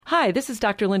Hi, this is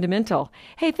Dr. Linda Mintle.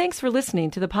 Hey, thanks for listening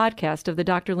to the podcast of the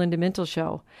Dr. Linda Mintle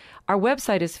Show. Our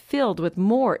website is filled with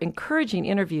more encouraging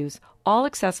interviews, all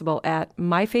accessible at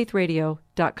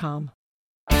myfaithradio.com.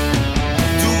 Doing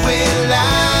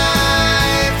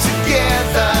life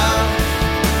together,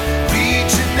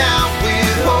 reaching out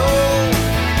with hope,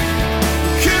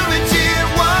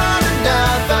 encouraging one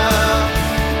another,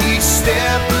 each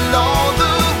step along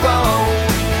the road.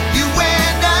 You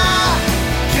and I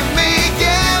can make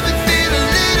everything a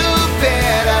little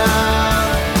better,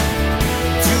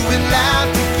 doing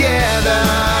life together.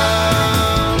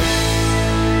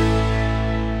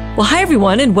 Well, hi,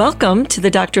 everyone, and welcome to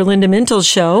the Dr. Linda Mintle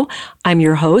Show. I'm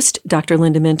your host, Dr.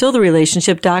 Linda Mintle, the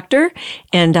relationship doctor,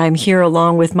 and I'm here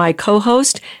along with my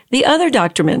co-host, the other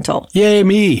Dr. Mintle. Yay,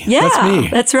 me. Yeah, that's me.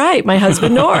 That's right, my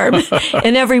husband, Norm.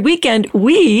 And every weekend,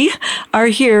 we are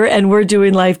here and we're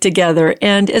doing life together.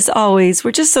 And as always,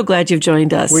 we're just so glad you've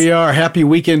joined us. We are. Happy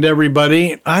weekend,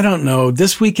 everybody. I don't know.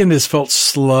 This weekend has felt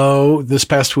slow. This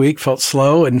past week felt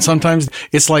slow. And sometimes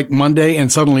it's like Monday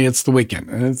and suddenly it's the weekend.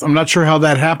 And I'm not sure how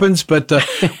that happens, but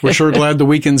we're sure glad the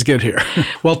weekends get here.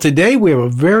 Well, today we have a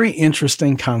very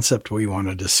interesting concept we want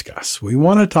to discuss. We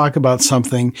want to talk about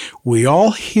something we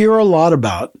all hear a lot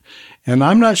about, and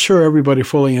I'm not sure everybody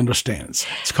fully understands.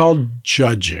 It's called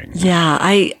judging. Yeah,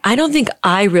 I don't think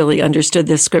I really understood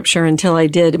this scripture until I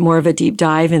did more of a deep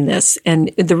dive in this. And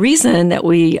the reason that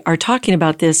we are talking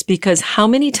about this, because how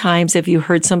many times have you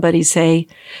heard somebody say,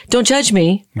 "Don't judge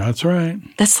me"? That's right.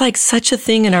 That's like such a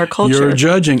thing in our culture. You're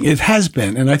judging. It has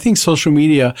been. And I think social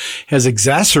media has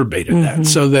exacerbated that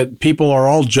so that people are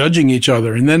all judging each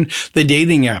other. And then the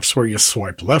dating apps where you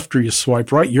swipe left or you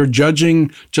swipe right, you're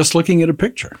judging just looking at a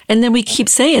picture. And then we keep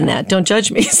saying that, "Don't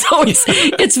judge me." So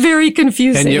it's very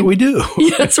confusing. And yet we do.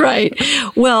 Yeah, that's right.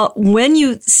 Well, when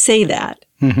you say that,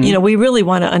 we really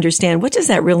want to understand, what does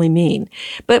that really mean?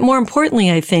 But more importantly,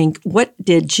 I think, what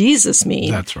did Jesus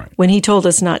mean? That's right. When he told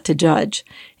us not to judge?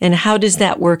 And how does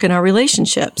that work in our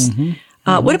relationships?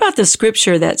 What about the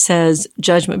scripture that says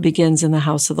judgment begins in the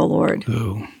house of the Lord?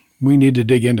 Ooh. We need to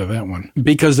dig into that one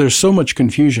because there's so much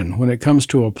confusion when it comes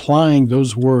to applying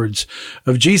those words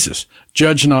of Jesus.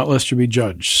 Judge not lest you be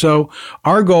judged. So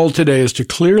our goal today is to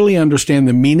clearly understand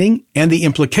the meaning and the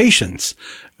implications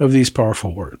of these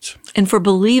powerful words. And for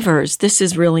believers, this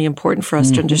is really important for us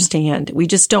to understand. We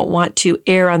just don't want to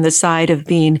err on the side of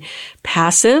being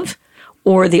passive,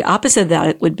 or the opposite of that,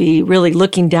 it would be really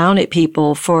looking down at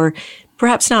people for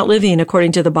perhaps not living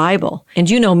according to the Bible. And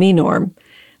you know me, Norm.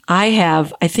 I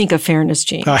think, a fairness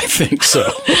gene. I think so.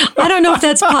 I don't know if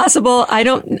that's possible.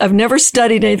 I've never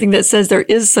studied anything that says there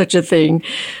is such a thing,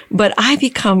 but I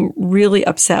become really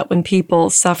upset when people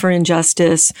suffer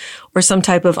injustice or some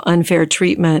type of unfair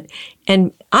treatment.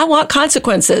 And I want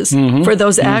consequences for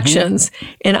those actions.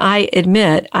 And I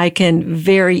admit I can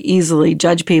very easily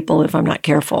judge people if I'm not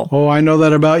careful. Oh, I know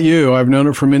that about you. I've known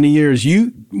it for many years.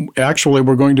 You actually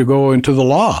were going to go into the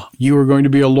law. You were going to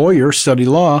be a lawyer, study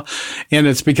law, and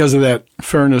it's because of that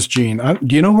fairness gene.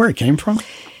 Do you know where it came from?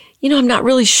 I'm not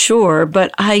really sure,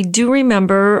 but I do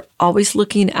remember always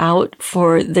looking out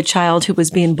for the child who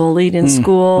was being bullied in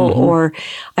school, or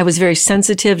I was very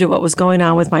sensitive to what was going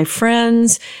on with my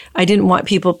friends. I didn't want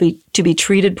people to be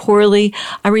treated poorly.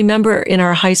 I remember in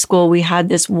our high school, we had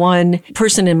this one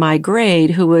person in my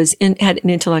grade who had an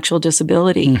intellectual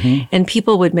disability, and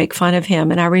people would make fun of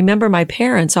him. And I remember my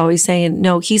parents always saying,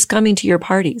 "No, he's coming to your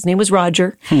party." His name was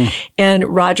Roger, and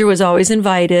Roger was always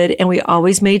invited, and we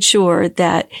always made sure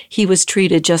that he was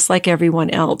treated just like everyone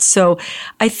else. So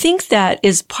I think that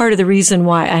is part of the reason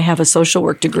why I have a social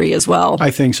work degree as well. I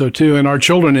think so too. And our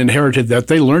children inherited that.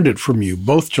 They learned it from you.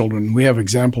 Both children, we have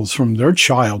examples from their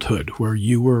childhood where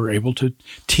you were able to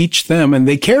teach them and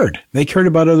they cared. They cared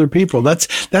about other people. That's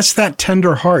that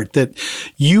tender heart that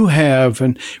you have.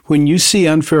 And when you see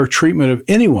unfair treatment of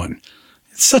anyone,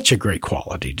 it's such a great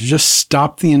quality to just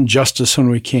stop the injustice when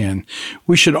we can.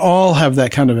 We should all have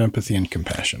that kind of empathy and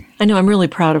compassion. I know I'm really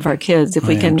proud of our kids if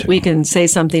we can say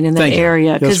something in that Thank you.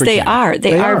 area, because Yes,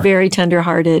 they are very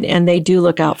tenderhearted and they do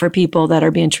look out for people that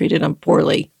are being treated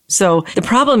poorly. So the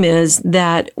problem is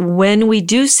that when we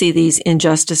do see these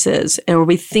injustices or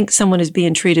we think someone is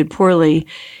being treated poorly,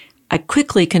 I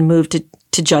quickly can move to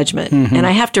judgment. And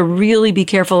I have to really be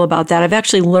careful about that. I've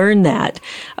actually learned that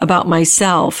about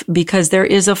myself because there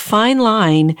is a fine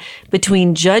line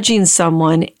between judging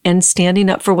someone and standing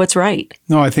up for what's right.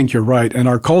 No, I think you're right. And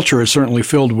our culture is certainly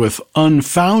filled with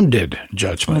unfounded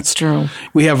judgments. That's true.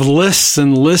 We have lists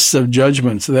and lists of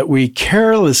judgments that we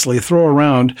carelessly throw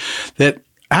around that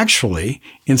actually,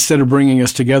 instead of bringing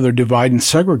us together, divide and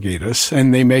segregate us,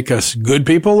 and they make us good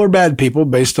people or bad people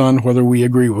based on whether we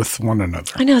agree with one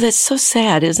another. I know, that's so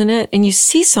sad, isn't it? And you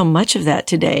see so much of that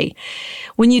today.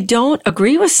 When you don't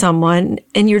agree with someone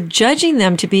and you're judging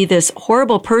them to be this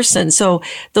horrible person, so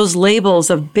those labels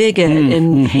of bigot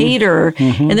and hater,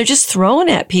 and they're just thrown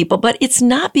at people, but it's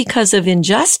not because of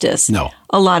injustice. No.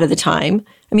 A lot of the time.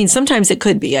 I mean, sometimes it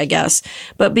could be, I guess,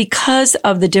 but because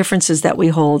of the differences that we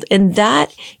hold. And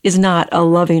that is not a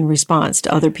loving response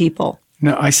to other people.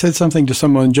 Now, I said something to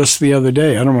someone just the other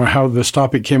day. I don't know how this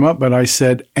topic came up, but I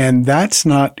said, and that's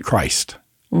not Christ.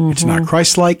 It's not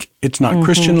Christ-like. It's not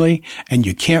Christianly, and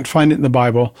you can't find it in the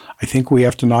Bible. I think we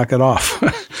have to knock it off.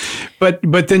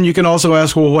 But then you can also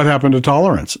ask, well, what happened to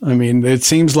tolerance? I mean, it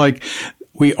seems like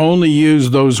we only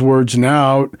use those words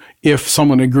now if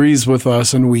someone agrees with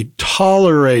us and we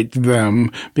tolerate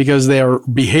them because their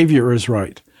behavior is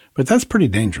right. But that's pretty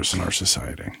dangerous in our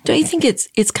society. Don't you think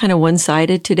it's kind of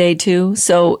one-sided today, too?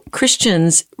 So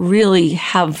Christians really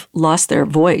have lost their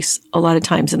voice a lot of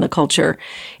times in the culture,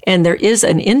 and there is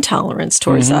an intolerance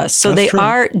towards us. So That's they true.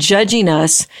 are judging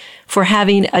us for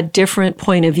having a different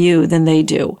point of view than they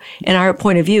do. And our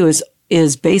point of view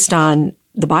is based on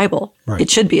the Bible. Right. It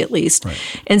should be, at least. Right.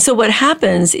 And so what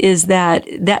happens is that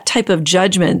type of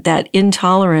judgment, that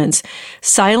intolerance,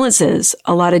 silences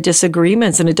a lot of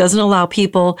disagreements, and it doesn't allow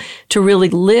people to really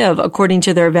live according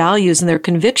to their values and their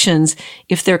convictions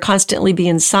if they're constantly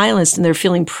being silenced and they're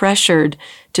feeling pressured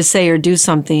to say or do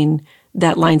something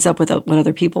that lines up with what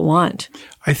other people want.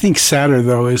 I think sadder,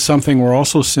 though, is something we're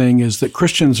also seeing is that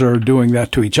Christians are doing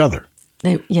that to each other.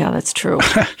 Yeah, that's true.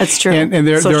 That's true. and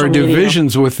there Social are media.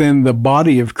 divisions within the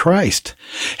body of Christ.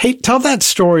 Hey, tell that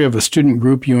story of a student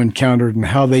group you encountered and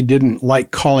how they didn't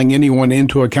like calling anyone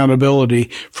into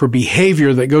accountability for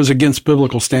behavior that goes against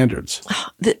biblical standards.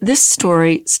 This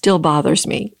story still bothers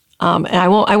me. And I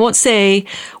won't say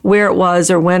where it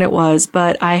was or when it was,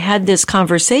 but I had this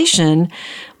conversation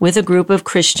with a group of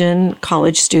Christian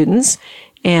college students.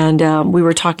 And we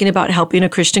were talking about helping a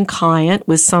Christian client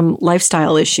with some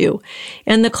lifestyle issue.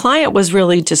 And the client was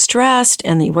really distressed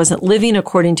and he wasn't living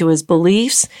according to his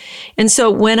beliefs. And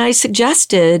so when I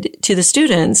suggested to the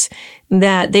students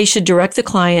that they should direct the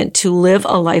client to live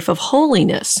a life of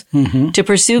holiness, to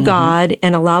pursue God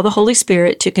and allow the Holy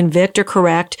Spirit to convict or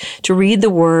correct, to read the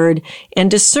Word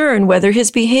and discern whether his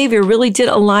behavior really did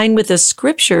align with the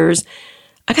Scriptures,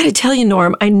 I got to tell you,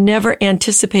 Norm, I never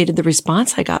anticipated the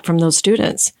response I got from those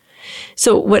students.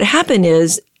 So what happened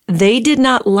is they did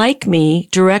not like me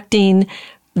directing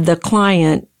the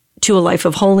client to a life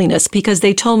of holiness because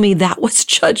they told me that was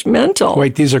judgmental.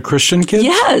 Wait, these are Christian kids?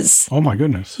 Yes. Oh, my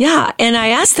goodness. Yeah. And I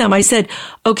asked them, I said,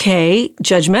 okay,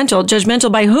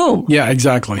 judgmental by whom? Yeah,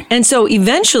 exactly. And so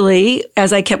eventually,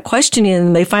 as I kept questioning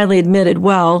them, they finally admitted,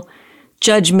 well,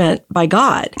 judgment by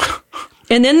God.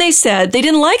 And then they said they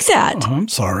didn't like that. I'm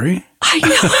sorry.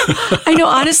 I know.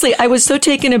 Honestly, I was so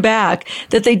taken aback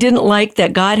that they didn't like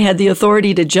that God had the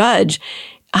authority to judge.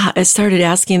 I started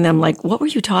asking them, like, what were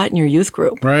you taught in your youth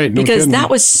group? Right. No Because kidding. that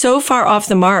was so far off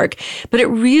the mark. But it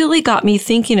really got me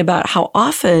thinking about how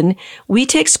often we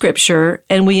take Scripture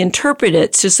and we interpret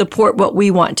it to support what we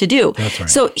want to do. That's right.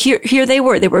 So here they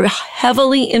were. They were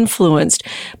heavily influenced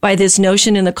by this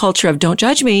notion in the culture of don't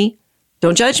judge me,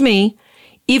 don't judge me.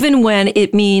 Even when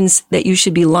it means that you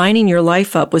should be lining your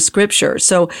life up with Scripture.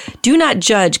 So do not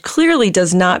judge clearly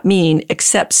does not mean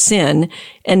accept sin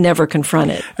and never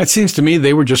confront it. It seems to me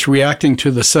they were just reacting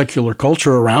to the secular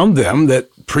culture around them that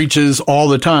preaches all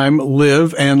the time,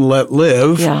 live and let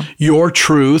live, your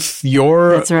truth,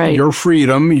 That's right. your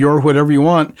freedom, your whatever you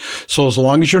want. So as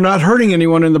long as you're not hurting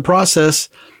anyone in the process,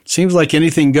 seems like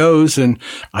anything goes, and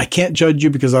I can't judge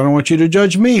you because I don't want you to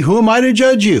judge me. Who am I to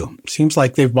judge you? Seems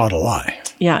like they've bought a lie.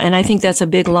 Yeah, and I think that's a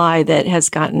big lie that has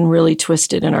gotten really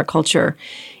twisted in our culture.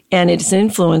 And it's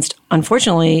influenced,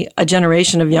 unfortunately, a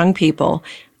generation of young people.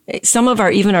 Some of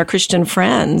even our Christian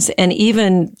friends and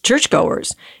even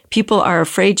churchgoers, people are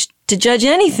afraid to judge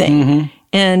anything.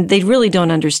 And they really don't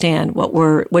understand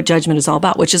what judgment is all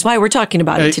about, which is why we're talking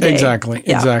about it today. Exactly.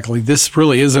 Yeah. Exactly. This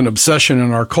really is an obsession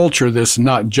in our culture, this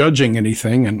not judging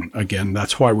anything. And again,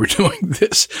 that's why we're doing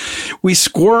this. We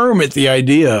squirm at the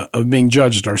idea of being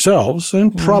judged ourselves,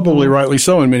 and probably rightly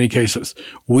so in many cases.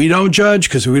 We don't judge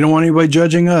because we don't want anybody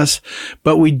judging us.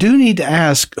 But we do need to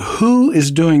ask, who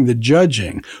is doing the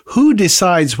judging? Who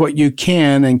decides what you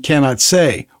can and cannot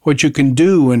say, what you can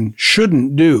do and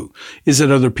shouldn't do? Is it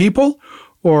other people?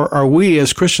 Or are we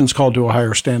as Christians called to a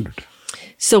higher standard?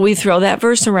 So we throw that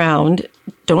verse around,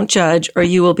 don't judge or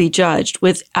you will be judged,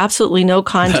 with absolutely no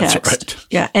context. That's right.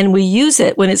 Yeah. And we use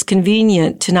it when it's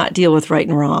convenient to not deal with right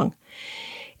and wrong.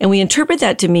 And we interpret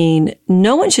that to mean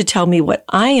no one should tell me what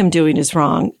I am doing is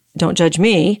wrong. Don't judge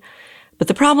me. But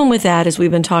the problem with that, as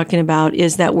we've been talking about,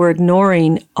 is that we're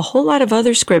ignoring a whole lot of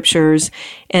other scriptures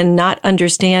and not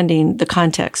understanding the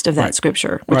context of that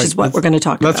scripture, which is what we're going to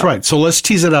talk about. That's right. So let's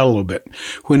tease it out a little bit.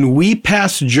 When we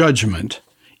pass judgment,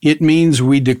 it means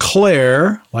we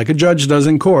declare, like a judge does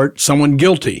in court, someone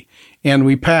guilty, and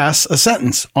we pass a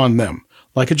sentence on them,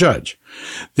 like a judge.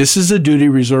 This is a duty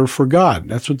reserved for God.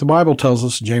 That's what the Bible tells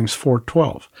us, James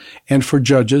 4:12, and for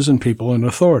judges and people in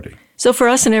authority. So for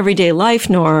us in everyday life,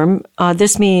 Norm,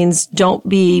 this means don't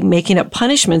be making up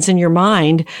punishments in your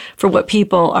mind for what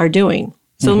people are doing.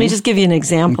 So let me just give you an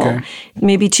example. Okay.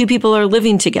 Maybe two people are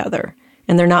living together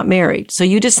and they're not married. So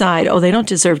you decide, oh, they don't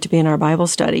deserve to be in our Bible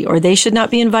study, or they should not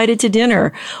be invited to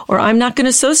dinner, or I'm not going to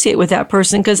associate with that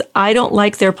person because I don't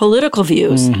like their political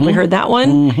views. We heard that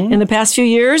one in the past few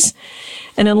years.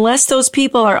 And unless those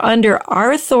people are under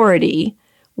our authority,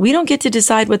 we don't get to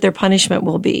decide what their punishment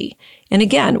will be. And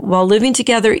again, while living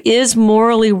together is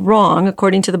morally wrong,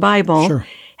 according to the Bible,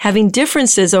 having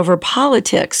differences over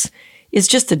politics is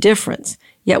just a difference.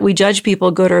 Yet we judge people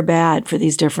good or bad for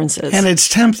these differences. And it's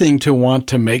tempting to want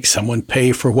to make someone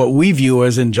pay for what we view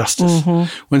as injustice.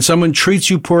 When someone treats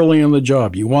you poorly on the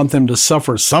job, you want them to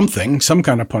suffer something, some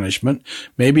kind of punishment,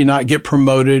 maybe not get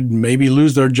promoted, maybe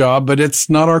lose their job, but it's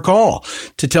not our call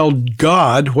to tell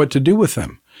God what to do with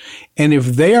them. And if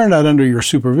they are not under your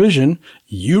supervision,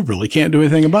 you really can't do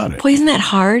anything about it. Boy, isn't that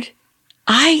hard?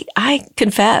 I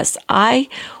confess, I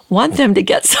want them to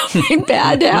get something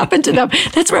bad to happen to them.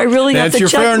 That's where I really have to check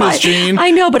fairness, Gene.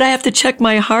 I know, but I have to check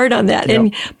my heart on that. Yep.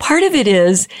 And part of it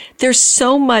is there's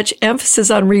so much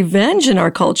emphasis on revenge in our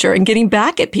culture and getting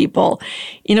back at people.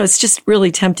 You know, it's just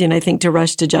really tempting, I think, to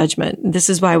rush to judgment. This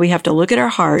is why we have to look at our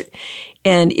heart.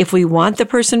 And if we want the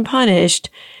person punished,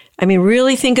 I mean,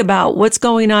 really think about what's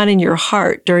going on in your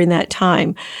heart during that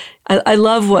time. I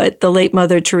love what the late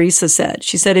Mother Teresa said.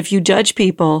 She said, if you judge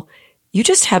people, you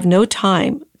just have no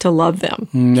time to love them.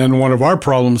 And one of our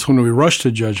problems when we rush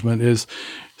to judgment is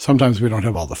sometimes we don't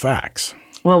have all the facts.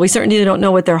 Well, we certainly don't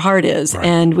know what their heart is. Right.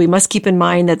 And we must keep in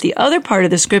mind that the other part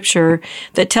of the scripture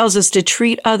that tells us to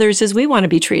treat others as we want to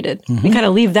be treated. We kind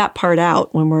of leave that part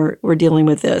out when we're dealing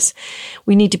with this.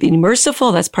 We need to be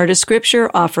merciful. That's part of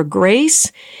scripture. Offer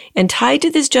grace. And tied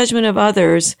to this judgment of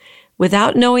others,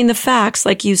 without knowing the facts,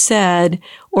 like you said,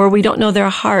 or we don't know their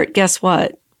heart, guess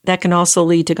what? That can also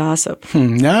lead to gossip.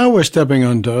 Now we're stepping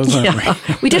on toes, aren't we?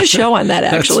 We did a show on that,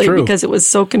 actually, true. because it was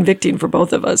so convicting for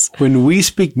both of us. When we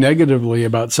speak negatively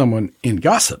about someone in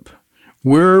gossip,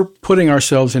 we're putting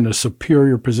ourselves in a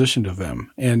superior position to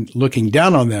them and looking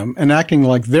down on them and acting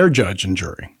like their judge and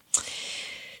jury.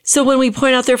 So when we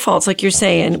point out their faults, like you're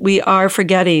saying, we are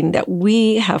forgetting that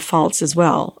we have faults as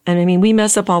well. And I mean, we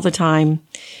mess up all the time.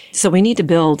 So we need to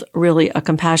build really a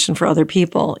compassion for other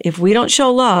people. If we don't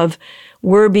show love,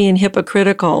 we're being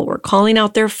hypocritical. We're calling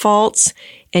out their faults,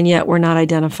 and yet we're not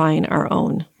identifying our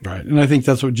own. Right. And I think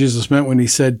that's what Jesus meant when he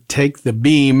said, take the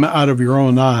beam out of your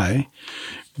own eye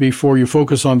before you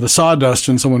focus on the sawdust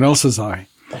in someone else's eye.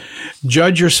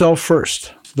 Judge yourself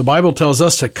first. The Bible tells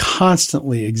us to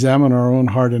constantly examine our own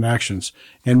heart and actions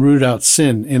and root out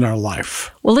sin in our life.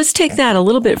 Well, let's take that a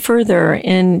little bit further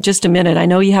in just a minute. I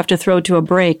know you have to throw to a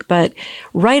break, but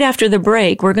right after the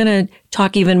break, we're going to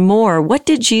talk even more. What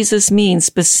did Jesus mean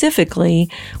specifically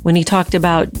when he talked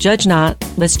about judge not,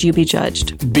 lest you be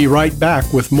judged? Be right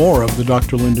back with more of the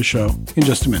Dr. Linda Show in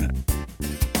just a minute.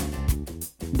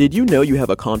 Did you know you have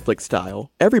a conflict style?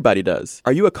 Everybody does.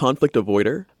 Are you a conflict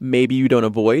avoider? Maybe you don't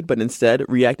avoid, but instead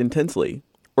react intensely.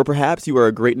 Or perhaps you are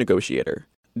a great negotiator.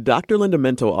 Dr. Linda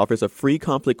Mintle offers a free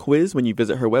conflict quiz when you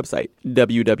visit her website,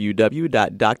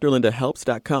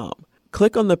 www.drlindahelps.com.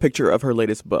 Click on the picture of her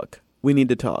latest book, We Need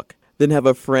to Talk. Then have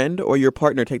a friend or your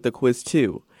partner take the quiz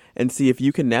too, and see if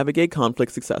you can navigate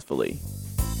conflict successfully.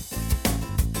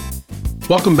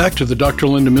 Welcome back to the Dr.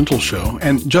 Linda Mintle Show.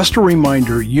 And just a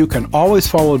reminder, you can always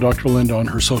follow Dr. Linda on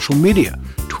her social media,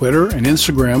 Twitter and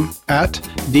Instagram at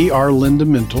Dr. Linda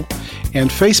Mintle, and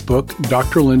Facebook,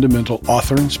 Dr. Linda Mintle,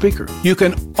 author and speaker. You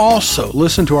can also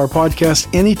listen to our podcast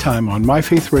anytime on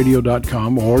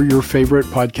myfaithradio.com or your favorite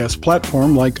podcast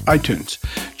platform like iTunes.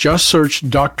 Just search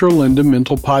Dr. Linda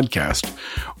Mintle Podcast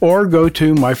or go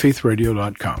to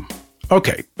myfaithradio.com.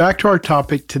 Okay, back to our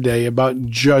topic today about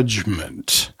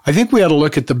judgment. I think we ought to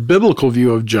look at the biblical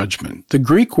view of judgment. The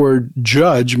Greek word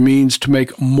judge means to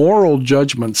make moral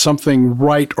judgment, something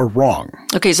right or wrong.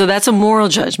 Okay, so that's a moral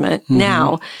judgment.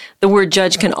 Now, the word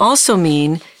judge can also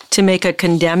mean to make a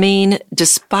condemning,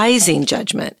 despising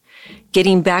judgment.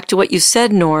 getting back to what you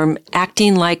said, Norm,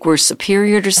 acting like we're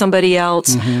superior to somebody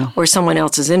else or someone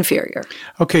else is inferior.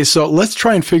 Okay, so let's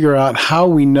try and figure out how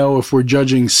we know if we're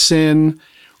judging sin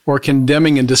or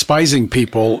condemning and despising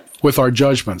people with our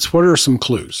judgments. What are some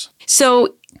clues?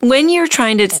 So when you're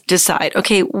trying to decide,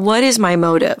 okay, what is my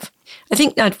motive? I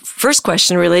think the first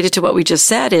question related to what we just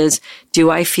said is, do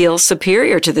I feel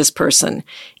superior to this person?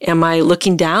 Am I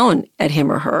looking down at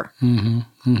him or her?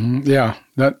 Yeah.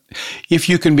 That, if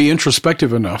you can be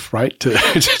introspective enough, right, to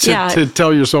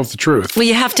tell yourself the truth. Well,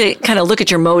 you have to kind of look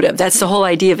at your motive. That's the whole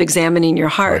idea of examining your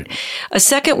heart. Right. A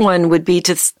second one would be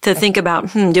to think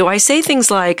about, do I say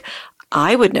things like,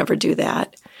 I would never do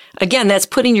that? Again, that's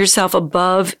putting yourself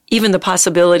above even the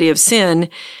possibility of sin,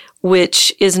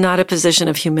 which is not a position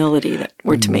of humility that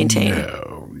we're to maintain.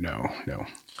 No.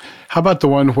 How about the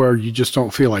one where you just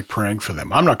don't feel like praying for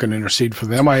them? I'm not going to intercede for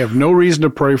them. I have no reason to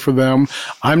pray for them.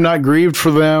 I'm not grieved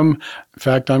for them. In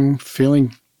fact, I'm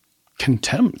feeling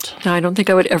contempt. No, I don't think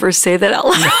I would ever say that out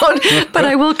loud, but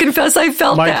I will confess I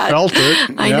felt that. I felt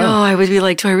it. I know. I would be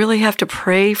like, do I really have to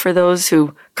pray for those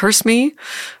who curse me?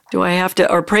 Do I have to,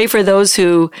 or pray for those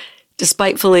who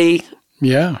despitefully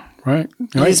Right.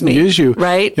 Use you.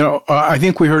 Right. I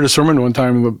think we heard a sermon one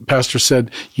time the pastor said,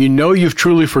 you've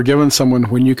truly forgiven someone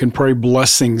when you can pray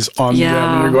blessings on them.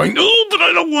 And you're going, no, but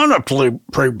I don't want to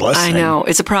pray blessings. I know.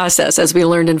 It's a process, as we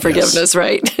learned in forgiveness,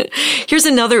 right? Here's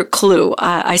another clue.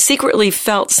 I secretly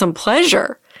felt some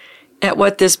pleasure at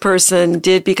what this person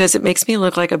did because it makes me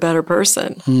look like a better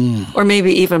person. Or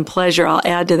maybe even pleasure, I'll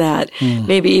add to that,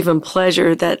 maybe even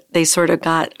pleasure that they sort of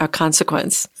got a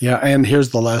consequence. Yeah, and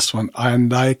here's the last one.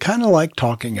 And I kind of like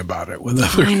talking about it with other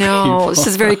people. I know. This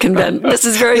is very convicting. This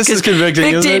is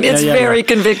convicting, isn't it? It's very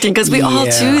convicting because we all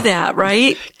do that,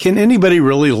 right? Can anybody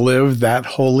really live that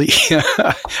holy?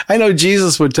 I know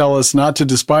Jesus would tell us not to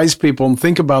despise people and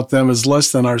think about them as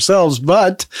less than ourselves,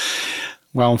 but...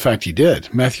 Well, in fact, he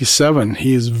did. Matthew 7,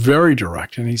 he is very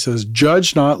direct, and he says,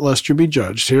 judge not lest you be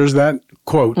judged. Here's that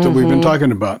quote that we've been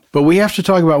talking about. But we have to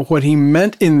talk about what he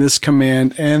meant in this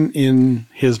command and in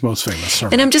his most famous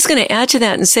sermon. And I'm just going to add to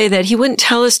that and say that he wouldn't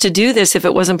tell us to do this if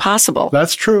it wasn't possible.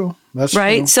 That's true. That's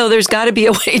right. True. So there's got to be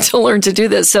a way to learn to do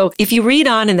this. So if you read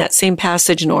on in that same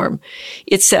passage, Norm,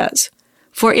 it says,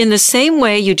 for in the same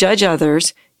way you judge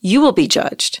others, you will be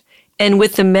judged. And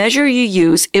with the measure you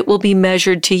use, it will be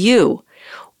measured to you.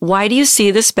 Why do you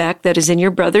see the speck that is in your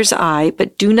brother's eye,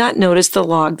 but do not notice the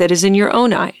log that is in your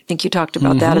own eye? I think you talked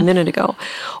about that a minute ago.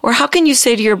 Or how can you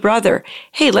say to your brother,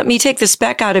 hey, let me take the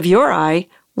speck out of your eye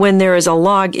when there is a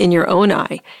log in your own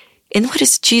eye? And what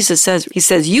does Jesus says? He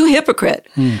says, you hypocrite,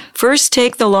 first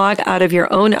take the log out of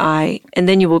your own eye, and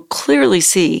then you will clearly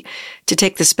see to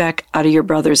take the speck out of your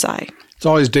brother's eye. It's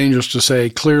always dangerous to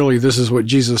say, clearly, this is what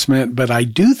Jesus meant, but I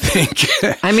do think...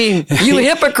 I mean, you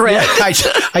hypocrite.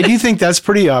 I do think that's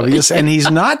pretty obvious, and he's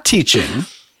not teaching...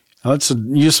 Let's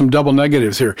use some double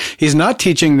negatives here. He's not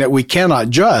teaching that we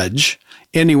cannot judge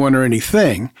anyone or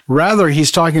anything. Rather,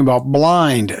 he's talking about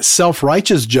blind,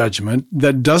 self-righteous judgment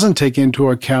that doesn't take into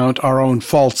account our own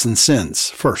faults and sins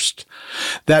first.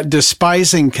 That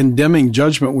despising, condemning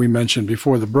judgment we mentioned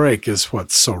before the break is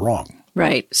what's so wrong.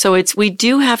 Right. So we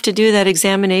do have to do that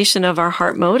examination of our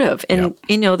heart motive. And,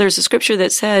 there's a scripture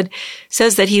that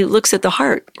says that he looks at the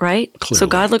heart, right? Clearly. So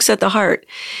God looks at the heart.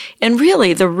 And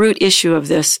really, the root issue of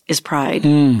this is pride.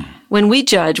 When we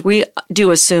judge, we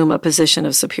do assume a position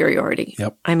of superiority.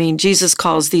 Yep. I mean, Jesus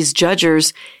calls these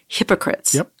judgers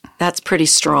hypocrites. Yep. That's pretty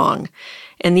strong.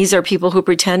 And these are people who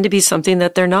pretend to be something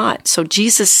that they're not. So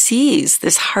Jesus sees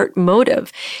this heart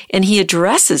motive and he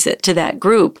addresses it to that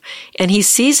group. And he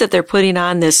sees that they're putting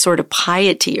on this sort of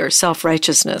piety or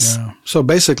self-righteousness. Yeah. So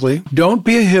basically, don't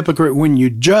be a hypocrite when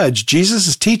you judge.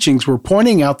 Jesus' teachings were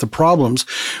pointing out the problems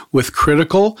with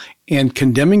critical and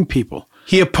condemning people.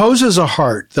 He opposes a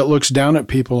heart that looks down at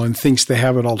people and thinks they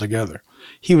have it all together.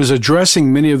 He was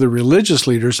addressing many of the religious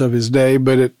leaders of his day,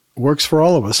 but it works for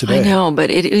all of us today. I know,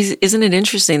 but isn't it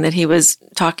interesting that he was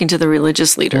talking to the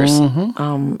religious leaders?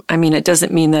 I mean, it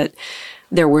doesn't mean that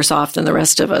they're worse off than the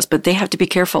rest of us, but they have to be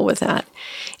careful with that.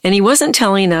 And he wasn't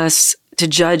telling us to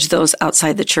judge those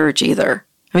outside the church either.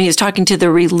 I mean, he's talking to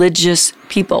the religious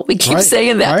people. We keep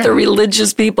saying that, the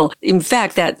religious people. In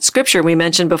fact, that scripture we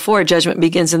mentioned before, judgment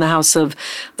begins in the house of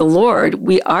the Lord.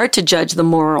 We are to judge the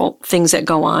moral things that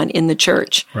go on in the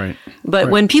church. Right. But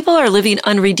when people are living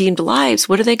unredeemed lives,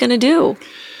 what are they going to do?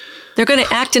 They're going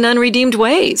to act in unredeemed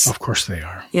ways. Of course they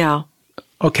are. Yeah.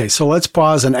 Okay, so let's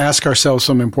pause and ask ourselves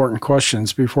some important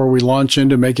questions before we launch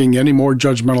into making any more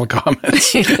judgmental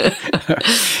comments.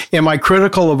 Am I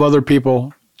critical of other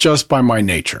people just by my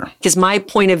nature. Is my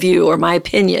point of view or my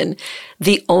opinion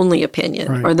the only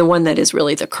opinion or the one that is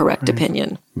really the correct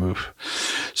opinion?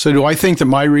 So do I think that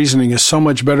my reasoning is so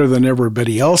much better than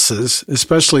everybody else's,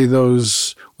 especially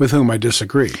those with whom I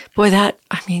disagree? Boy,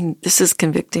 this is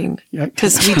convicting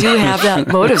because we do have that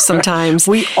motive sometimes.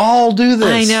 We all do this.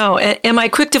 I know. Am I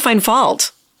quick to find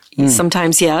fault?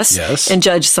 Sometimes yes. Yes. And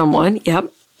judge someone.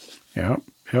 Yep. Yep.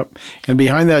 And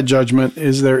behind that judgment,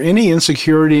 is there any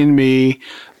insecurity in me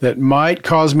that might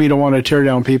cause me to want to tear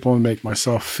down people and make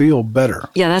myself feel better?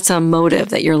 Yeah, that's a motive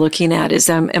that you're looking at is,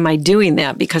 am I doing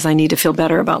that because I need to feel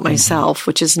better about myself,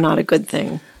 which is not a good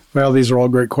thing. Well, these are all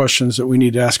great questions that we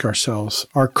need to ask ourselves.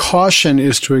 Our caution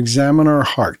is to examine our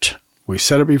heart. We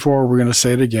said it before, we're going to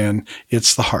say it again.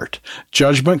 It's the heart.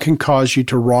 Judgment can cause you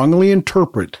to wrongly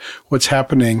interpret what's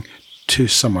happening to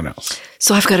someone else.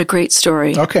 So I've got a great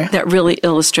story that really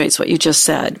illustrates what you just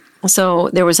said. So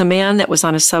there was a man that was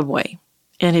on a subway,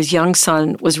 and his young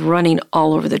son was running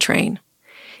all over the train.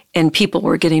 And people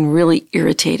were getting really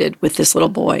irritated with this little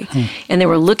boy. And they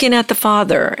were looking at the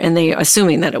father, and they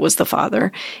assuming that it was the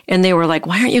father, and they were like,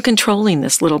 why aren't you controlling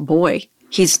this little boy?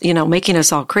 He's, making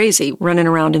us all crazy, running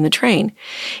around in the train.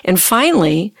 And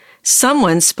finally,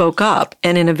 someone spoke up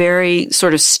and in a very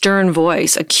sort of stern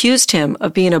voice accused him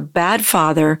of being a bad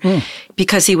father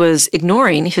because he was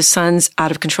ignoring his son's out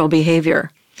of control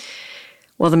behavior.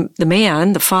 Well,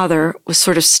 the father, was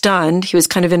sort of stunned. He was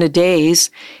kind of in a daze,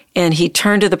 and he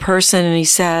turned to the person and he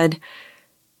said,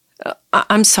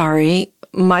 I'm sorry,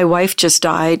 my wife just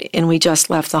died and we just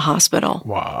left the hospital.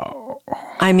 Wow.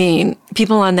 I mean,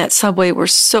 people on that subway were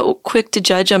so quick to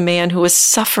judge a man who was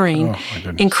suffering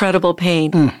incredible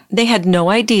pain. They had no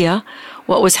idea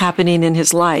what was happening in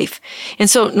his life. And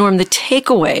so, Norm, the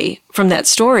takeaway from that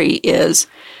story is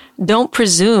don't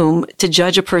presume to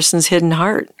judge a person's hidden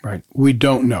heart. Right. We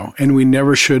don't know, and we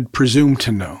never should presume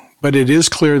to know. But it is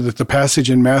clear that the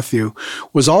passage in Matthew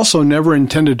was also never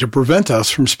intended to prevent us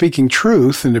from speaking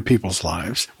truth into people's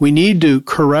lives. We need to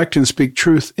correct and speak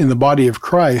truth in the body of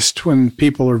Christ when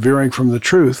people are veering from the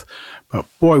truth. But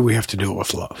boy, we have to do it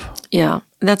with love. Yeah,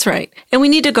 that's right. And we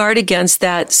need to guard against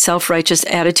that self-righteous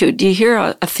attitude. Do you hear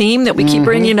a theme that we keep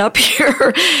bringing up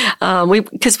here?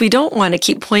 Because we don't want to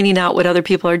keep pointing out what other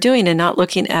people are doing and not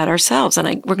looking at ourselves. And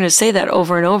we're going to say that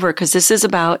over and over because this is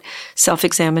about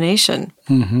self-examination.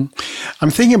 I'm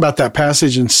thinking about that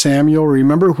passage in Samuel.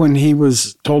 Remember when he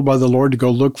was told by the Lord to go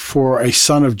look for a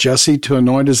son of Jesse to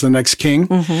anoint as the next king?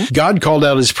 God called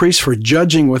out his priests for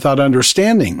judging without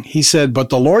understanding. He said, but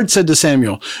the Lord said to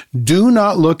Samuel, do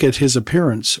not look at his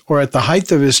appearance or at the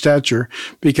height of his stature,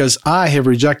 because I have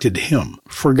rejected him.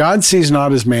 For God sees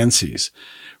not as man sees.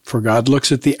 For God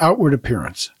looks at the outward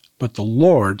appearance, but the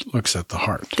Lord looks at the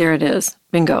heart. There it is.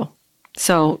 Bingo.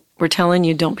 So we're telling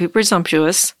you, don't be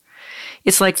presumptuous.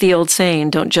 It's like the old saying,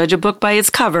 don't judge a book by its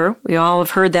cover. We all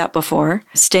have heard that before.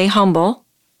 Stay humble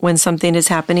when something is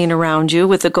happening around you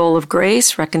with the goal of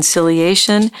grace,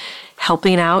 reconciliation,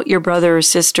 helping out your brother or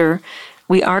sister.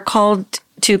 We are called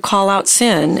to call out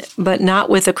sin, but not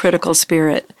with a critical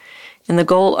spirit. And the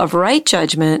goal of right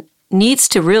judgment needs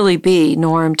to really be,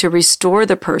 Norm, to restore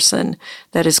the person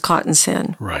that is caught in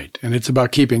sin. Right. And it's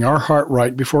about keeping our heart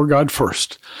right before God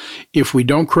first. If we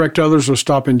don't correct others or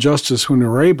stop injustice when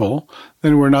we're able,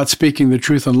 then we're not speaking the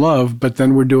truth in love, but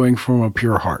then we're doing from a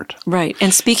pure heart. Right.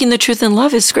 And speaking the truth in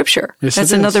love is Scripture. Yes,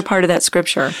 that's another part of that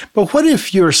Scripture. But what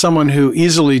if you're someone who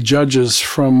easily judges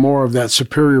from more of that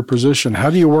superior position? How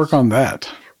do you work on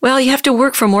that? Well, you have to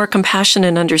work for more compassion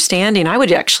and understanding. I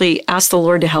would actually ask the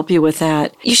Lord to help you with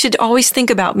that. You should always think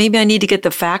about, maybe I need to get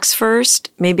the facts first.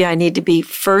 Maybe I need to be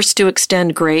first to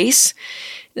extend grace.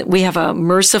 We have a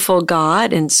merciful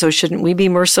God, and so shouldn't we be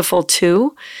merciful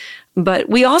too? But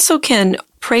we also can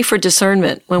pray for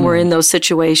discernment when we're in those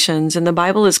situations. And the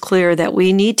Bible is clear that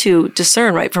we need to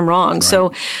discern right from wrong. Right.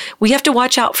 So we have to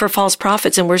watch out for false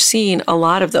prophets, and we're seeing a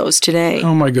lot of those today.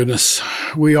 Oh, my goodness.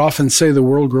 We often say the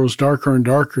world grows darker and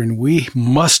darker, and we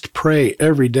must pray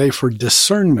every day for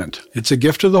discernment. It's a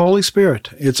gift of the Holy Spirit.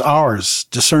 It's ours,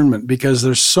 discernment, because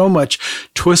there's so much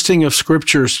twisting of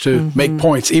scriptures to make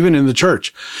points, even in the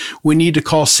church. We need to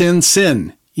call sin,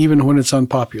 sin, even when it's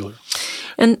unpopular.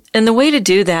 And the way to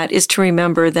do that is to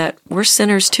remember that we're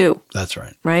sinners too. That's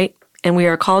right. Right? And we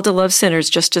are called to love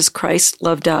sinners just as Christ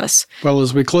loved us. Well,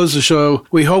 as we close the show,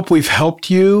 we hope we've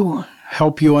helped you,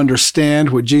 help you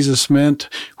understand what Jesus meant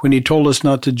when he told us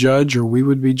not to judge or we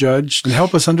would be judged, and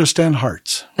help us understand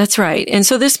hearts. That's right. And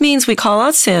so this means we call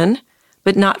out sin,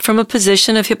 but not from a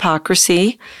position of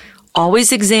hypocrisy,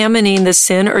 always examining the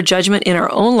sin or judgment in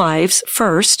our own lives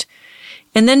first,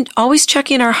 and then always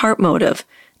checking our heart motive.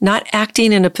 not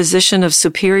acting in a position of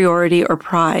superiority or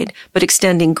pride, but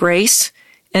extending grace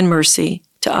and mercy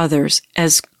to others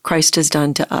as Christ has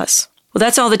done to us. Well,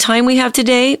 that's all the time we have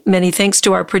today. Many thanks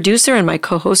to our producer and my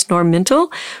co-host, Norm Mintle,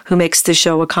 who makes the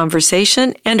show a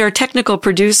conversation, and our technical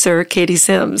producer, Katie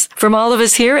Sims. From all of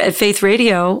us here at Faith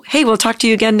Radio, hey, we'll talk to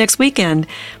you again next weekend.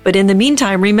 But in the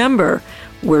meantime, remember,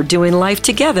 we're doing life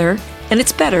together, and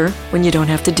it's better when you don't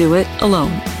have to do it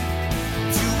alone.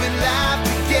 Doing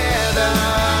life together.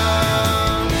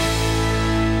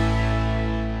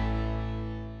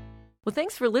 Well,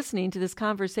 thanks for listening to this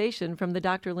conversation from the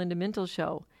Dr. Linda Mintle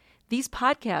Show. These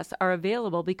podcasts are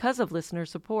available because of listener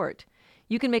support.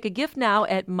 You can make a gift now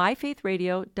at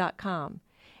myfaithradio.com.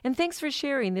 And thanks for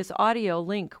sharing this audio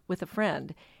link with a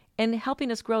friend and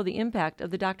helping us grow the impact of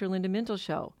the Dr. Linda Mintle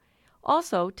Show.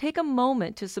 Also, take a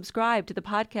moment to subscribe to the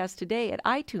podcast today at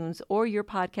iTunes or your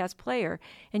podcast player,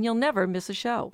 and you'll never miss a show.